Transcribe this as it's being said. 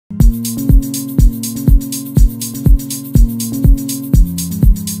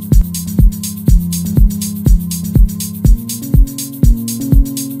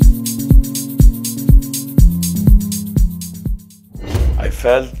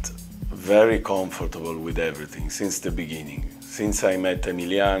felt very comfortable with everything since the beginning. Since I met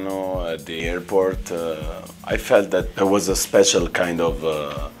Emiliano at the airport, I felt that there was a special kind of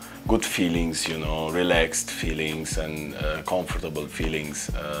good feelings, you know, relaxed feelings and comfortable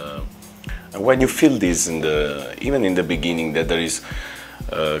feelings. And when you feel this, even in the beginning, that there is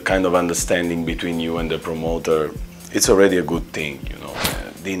kind of understanding between you and the promoter, it's already a good thing, you know.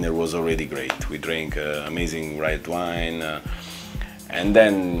 Dinner was already great. We drank amazing red wine. And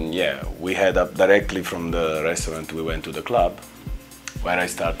then, yeah, we head up directly from the restaurant. We went to the club, where I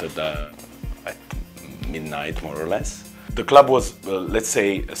started at midnight, more or less. The club was, let's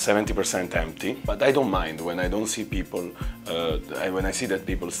say, 70% empty, but I don't mind when I don't see people. When I see that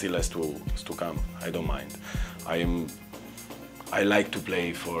people still has to come, I don't mind. I like to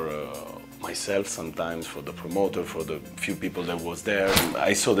play for myself sometimes, for the promoter, for the few people that was there.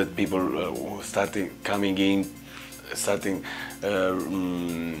 I saw that people started coming in,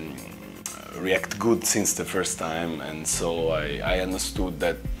 react good since the first time, and so I understood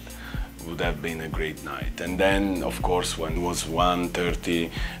that would have been a great night. And then, of course, when it was 1:30,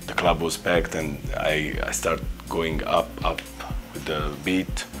 the club was packed, and I started going up with the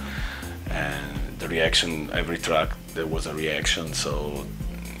beat, and the reaction. Every track there was a reaction, so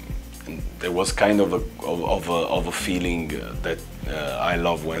there was kind of a feeling that I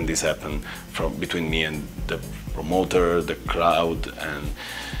love when this happened between me and the promoter, the crowd, and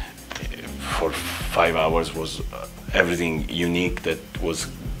for 5 hours was everything unique that was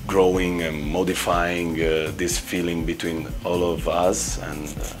growing and modifying this feeling between all of us, and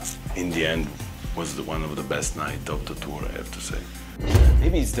in the end was one of the best nights of the tour, I have to say.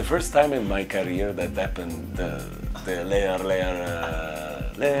 Maybe it's the first time in my career that happened, the Lehar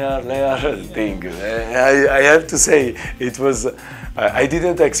thing. I have to say, it was, I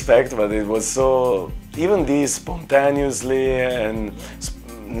didn't expect, but it was so, even this spontaneously and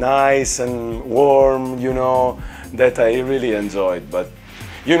nice and warm, you know, that I really enjoyed. But,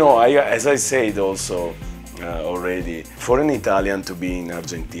 you know, as I said also already, for an Italian to be in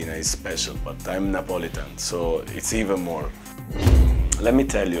Argentina is special, but I'm Napolitan, so it's even more. Let me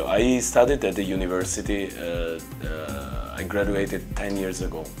tell you, I studied at the university. I graduated 10 years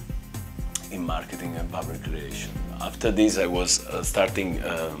ago in marketing and public relations. After this, I was starting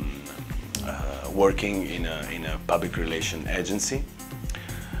working in a public relation agency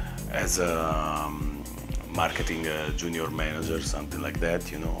as a marketing junior manager, something like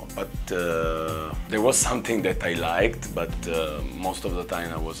that, you know. But there was something that I liked, but most of the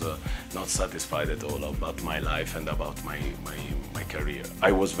time I was not satisfied at all about my life and about my career.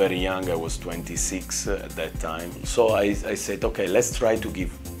 I was very young, I was 26 at that time. So I said, okay, let's try to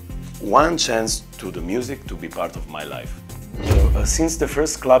give one chance to the music to be part of my life. Since the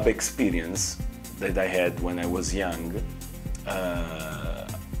first club experience that I had when I was young,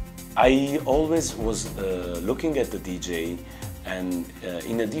 I always was looking at the DJ, and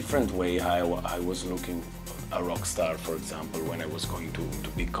in a different way I was looking a rock star, for example, when I was going to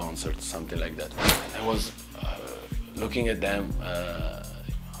big concerts, something like that. I was looking at them,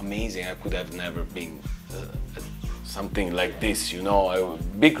 amazing. I could have never been something like this, you know.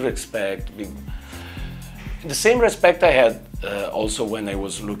 Big respect, the same respect I had also when I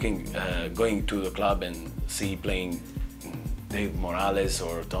was going to the club and playing Dave Morales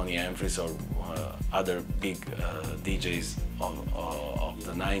or Tony Humphries or other big DJs of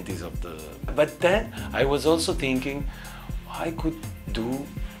the 90s. But then I was also thinking, I could do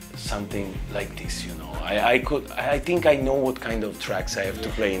something like this, you know. I think I know what kind of tracks I have to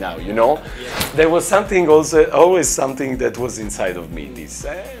play now, you know. There was something also, always something that was inside of me, this.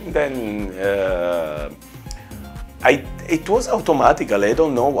 And then it was automatical. I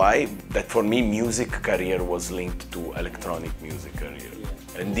don't know why, that for me music career was linked to electronic music career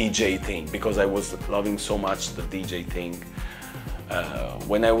and DJ thing, because I was loving so much the DJ thing.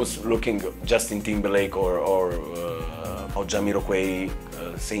 When I was looking Justin Timberlake or Jamiroquai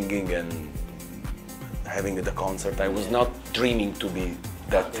singing and having the concert, I was not dreaming to be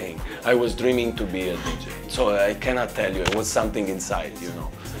that thing. I was dreaming to be a DJ. So I cannot tell you, it was something inside, you know.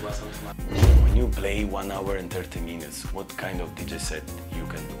 When you play 1 hour and 30 minutes, what kind of DJ set you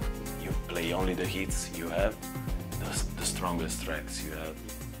can do? You play only the hits you have, the strongest tracks you have,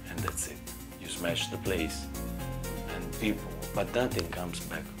 and that's it. You smash the place and people, but nothing comes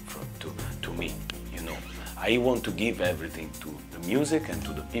back to me, you know. I want to give everything to the music and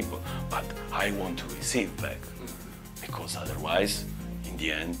to the people, but I want to receive back, because otherwise, in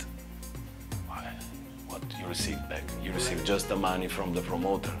the end, what you receive back? You receive just the money from the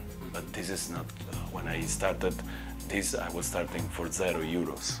promoter. But this is not, when I started this, I was starting for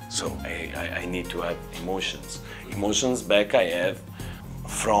 €0. So I need to have emotions. Emotions back I have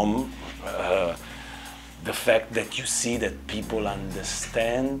from the fact that you see that people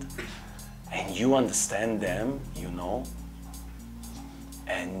understand and you understand them, you know,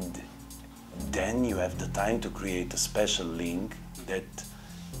 and then you have the time to create a special link that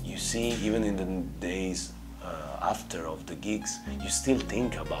you see even in the days after of the gigs, you still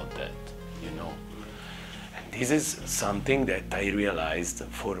think about that, you know. And this is something that I realized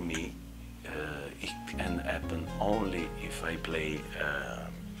for me it can happen only if I play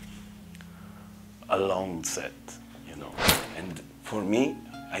a long set, you know. And for me,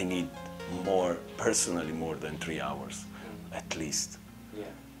 I need more, personally, more than 3 hours, at least. Yeah.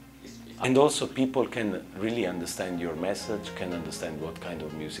 And also people can really understand your message, can understand what kind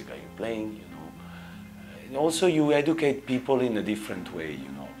of music are you playing, you know. And also you educate people in a different way, you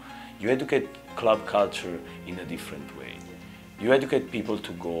know. You educate club culture in a different way. You educate people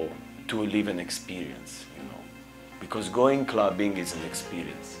to go, to live an experience, you know. Because going clubbing is an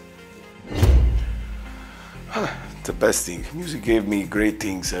experience. The best thing, music gave me great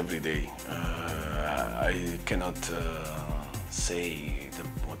things every day. I cannot say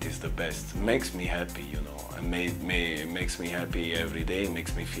what is the best. It makes me happy, you know. It makes me happy every day,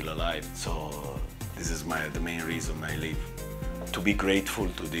 makes me feel alive. So this is the main reason I live. To be grateful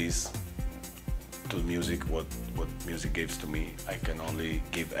to this, to music, what music gives to me. I can only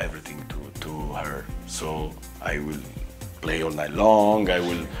give everything to her. So I will play all night long, I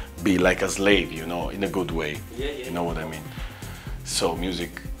will be like a slave, you know, in a good way. Yeah. You know what I mean? So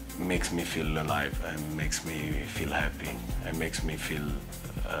music makes me feel alive and makes me feel happy and makes me feel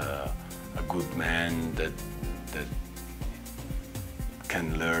a good man that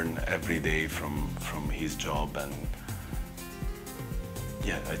can learn every day from his job. And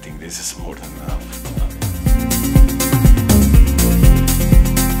yeah, I think this is more than enough.